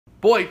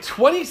Boy,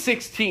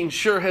 2016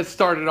 sure has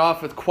started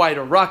off with quite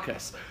a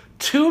ruckus.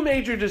 Two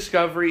major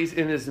discoveries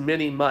in as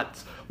many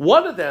months.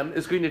 One of them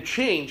is going to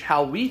change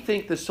how we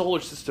think the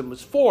solar system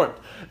was formed.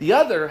 The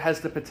other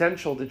has the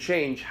potential to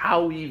change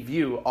how we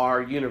view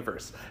our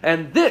universe.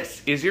 And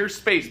this is your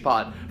Space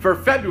Pod for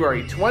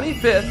February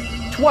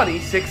 25th,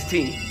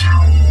 2016.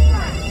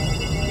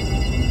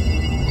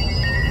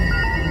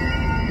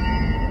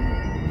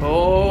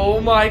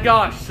 Oh my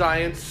gosh,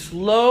 science,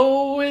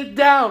 slow it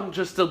down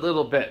just a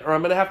little bit, or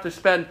I'm going to have to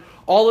spend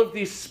all of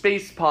these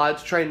space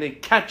pods trying to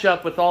catch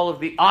up with all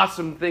of the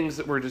awesome things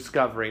that we're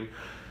discovering.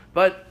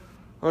 But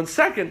on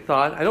second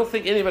thought, I don't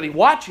think anybody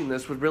watching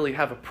this would really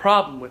have a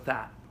problem with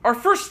that. Our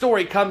first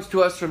story comes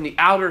to us from the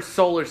outer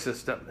solar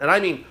system, and I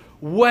mean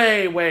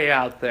way, way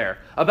out there,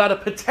 about a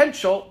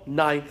potential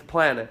ninth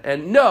planet.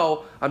 And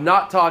no, I'm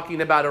not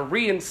talking about a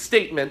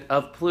reinstatement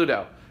of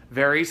Pluto.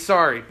 Very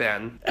sorry,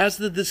 Ben. As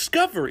the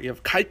discovery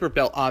of Kuiper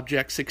Belt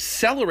objects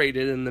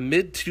accelerated in the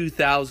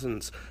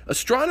mid-2000s,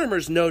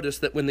 astronomers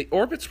noticed that when the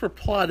orbits were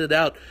plotted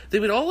out, they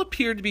would all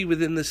appear to be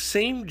within the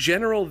same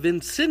general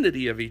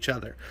vicinity of each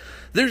other.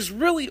 There's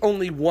really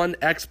only one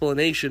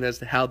explanation as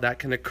to how that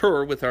can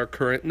occur with our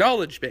current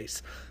knowledge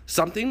base.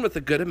 Something with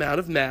a good amount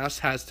of mass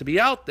has to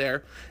be out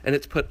there, and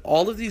it's put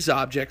all of these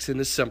objects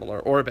into similar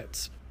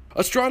orbits.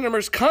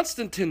 Astronomers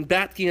Konstantin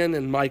Batyan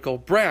and Michael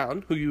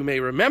Brown, who you may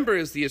remember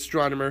as the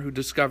astronomer who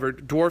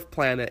discovered dwarf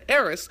planet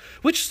Eris,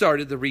 which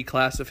started the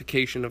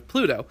reclassification of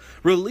Pluto,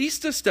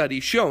 released a study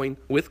showing,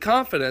 with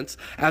confidence,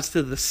 as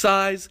to the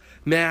size,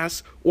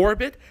 mass,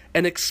 orbit,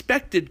 and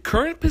expected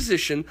current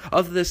position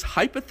of this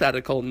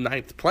hypothetical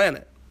ninth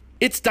planet.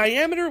 Its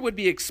diameter would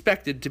be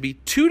expected to be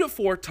 2 to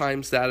 4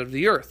 times that of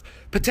the Earth,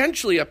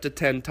 potentially up to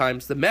 10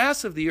 times the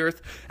mass of the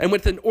Earth, and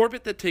with an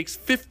orbit that takes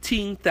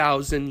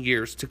 15,000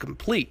 years to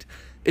complete.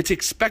 Its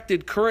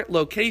expected current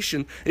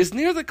location is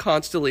near the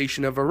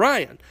constellation of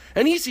Orion,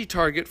 an easy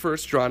target for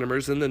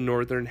astronomers in the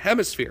northern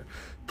hemisphere.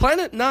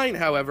 Planet 9,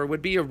 however,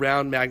 would be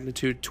around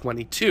magnitude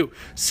 22,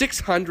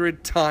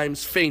 600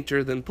 times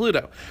fainter than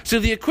Pluto. So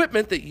the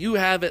equipment that you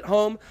have at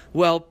home,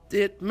 well,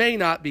 it may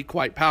not be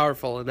quite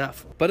powerful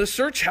enough. But a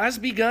search has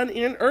begun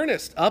in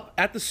earnest up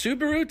at the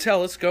Subaru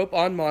telescope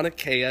on Mauna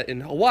Kea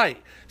in Hawaii.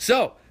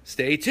 So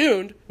stay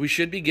tuned, we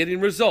should be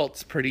getting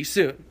results pretty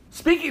soon.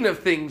 Speaking of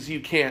things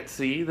you can't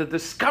see, the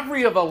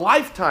discovery of a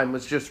lifetime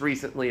was just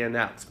recently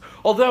announced.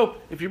 Although,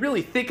 if you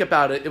really think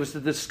about it, it was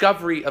the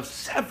discovery of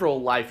several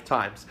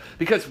lifetimes,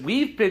 because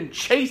we've been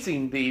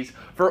chasing these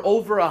for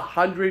over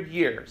 100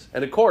 years.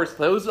 And of course,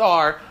 those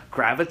are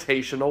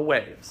gravitational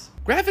waves.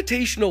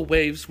 Gravitational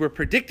waves were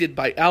predicted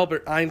by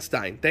Albert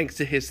Einstein thanks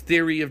to his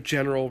theory of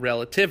general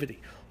relativity.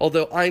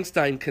 Although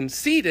Einstein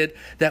conceded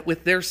that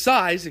with their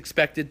size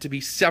expected to be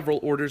several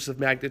orders of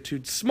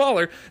magnitude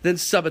smaller than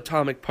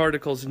subatomic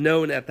particles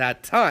known at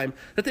that time,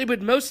 that they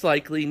would most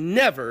likely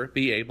never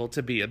be able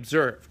to be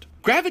observed.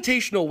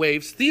 Gravitational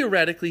waves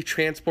theoretically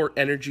transport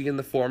energy in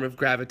the form of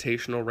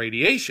gravitational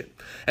radiation,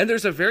 and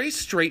there's a very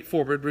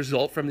straightforward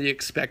result from the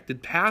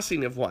expected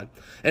passing of one,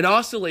 an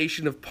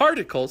oscillation of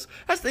particles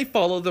as they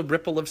follow the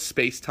ripple of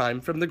space-time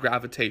from the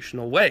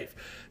gravitational wave.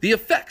 The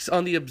effects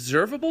on the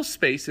observable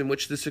space in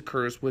which this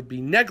occurs would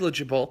be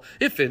negligible,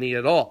 if any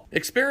at all.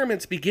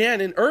 Experiments began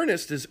in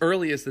earnest as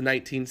early as the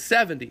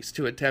 1970s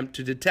to attempt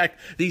to detect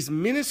these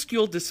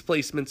minuscule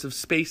displacements of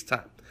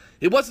space-time.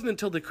 It wasn't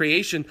until the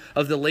creation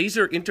of the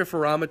Laser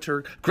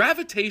Interferometer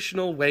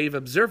Gravitational Wave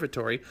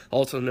Observatory,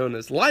 also known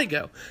as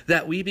LIGO,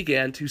 that we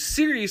began to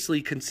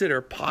seriously consider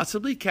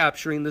possibly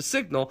capturing the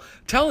signal,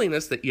 telling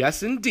us that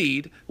yes,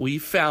 indeed, we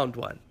found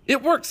one.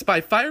 It works by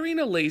firing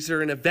a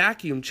laser in a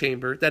vacuum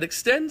chamber that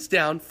extends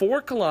down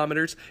 4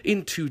 kilometers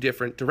in 2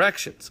 different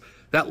directions.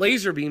 That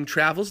laser beam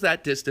travels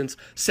that distance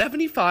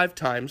 75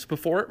 times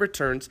before it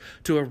returns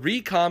to a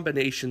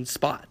recombination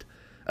spot.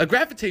 A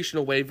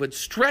gravitational wave would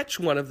stretch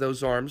one of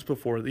those arms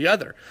before the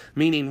other,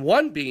 meaning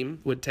one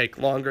beam would take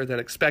longer than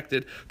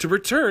expected to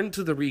return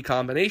to the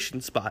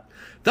recombination spot,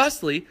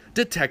 thusly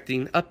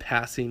detecting a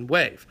passing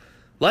wave.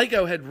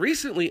 LIGO had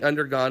recently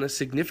undergone a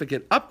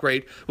significant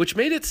upgrade, which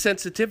made its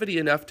sensitivity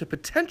enough to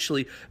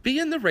potentially be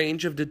in the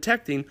range of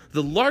detecting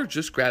the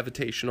largest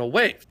gravitational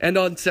wave. And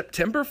on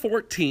September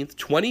 14th,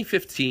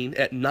 2015,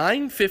 at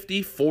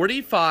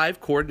 9:50:45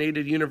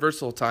 Coordinated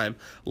Universal Time,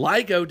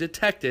 LIGO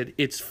detected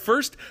its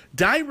first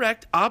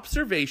direct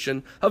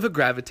observation of a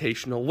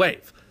gravitational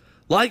wave.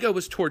 LIGO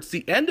was towards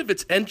the end of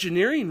its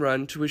engineering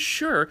run to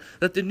assure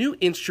that the new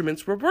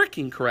instruments were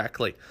working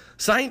correctly.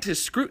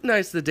 Scientists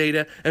scrutinized the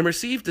data and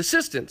received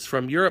assistance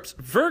from Europe's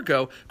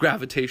Virgo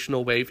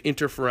Gravitational Wave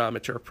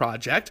Interferometer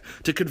project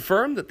to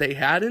confirm that they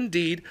had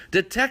indeed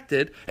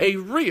detected a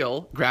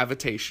real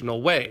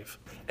gravitational wave.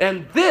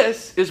 And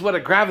this is what a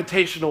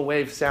gravitational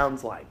wave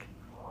sounds like.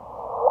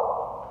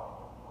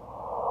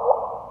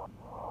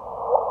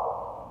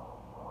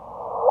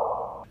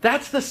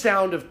 That's the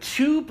sound of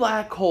 2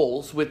 black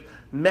holes with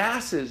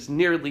masses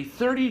nearly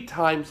 30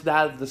 times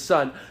that of the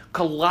sun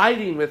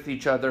colliding with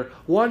each other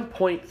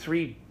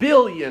 1.3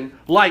 billion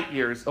light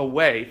years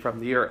away from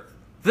the Earth.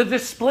 The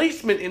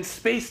displacement in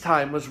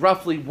space-time was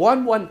roughly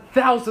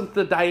 1/1000th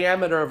the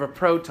diameter of a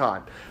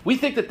proton. We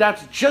think that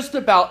that's just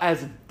about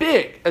as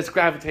big as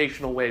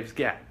gravitational waves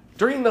get.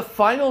 During the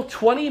final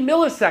 20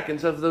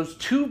 milliseconds of those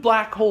two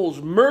black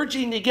holes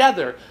merging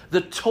together,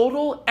 the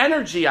total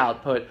energy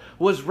output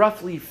was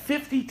roughly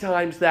 50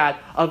 times that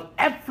of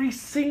every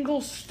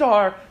single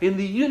star in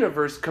the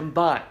universe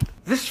combined.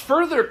 This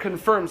further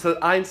confirms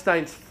that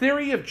Einstein's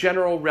theory of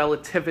general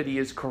relativity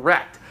is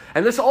correct,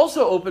 and this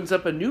also opens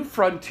up a new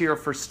frontier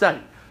for study,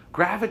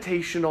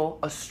 gravitational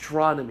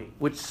astronomy,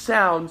 which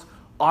sounds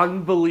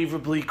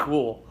unbelievably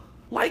cool.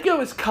 LIGO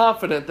is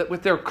confident that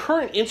with their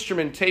current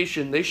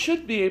instrumentation, they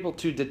should be able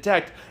to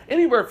detect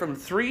anywhere from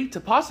 3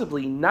 to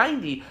possibly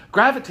 90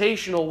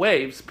 gravitational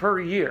waves per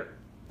year.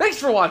 Thanks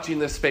for watching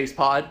this Space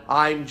Pod.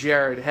 I'm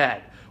Jared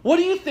Head. What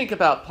do you think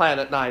about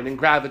Planet 9 and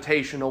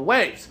gravitational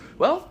waves?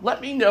 Well,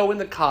 let me know in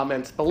the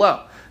comments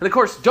below. And of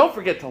course, don't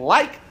forget to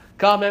like,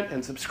 comment,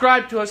 and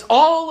subscribe to us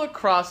all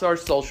across our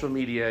social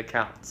media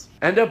accounts.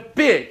 And a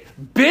big,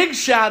 big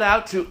shout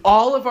out to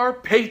all of our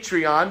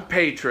Patreon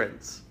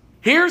patrons.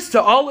 Here's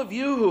to all of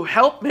you who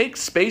help make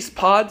Space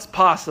Pods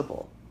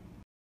possible.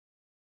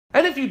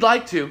 And if you'd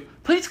like to,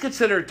 please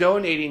consider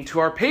donating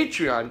to our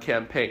Patreon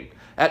campaign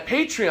at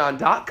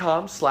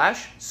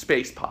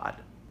patreon.com/spacepod.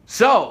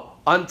 So,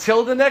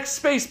 until the next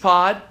Space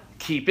Pod,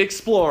 keep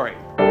exploring.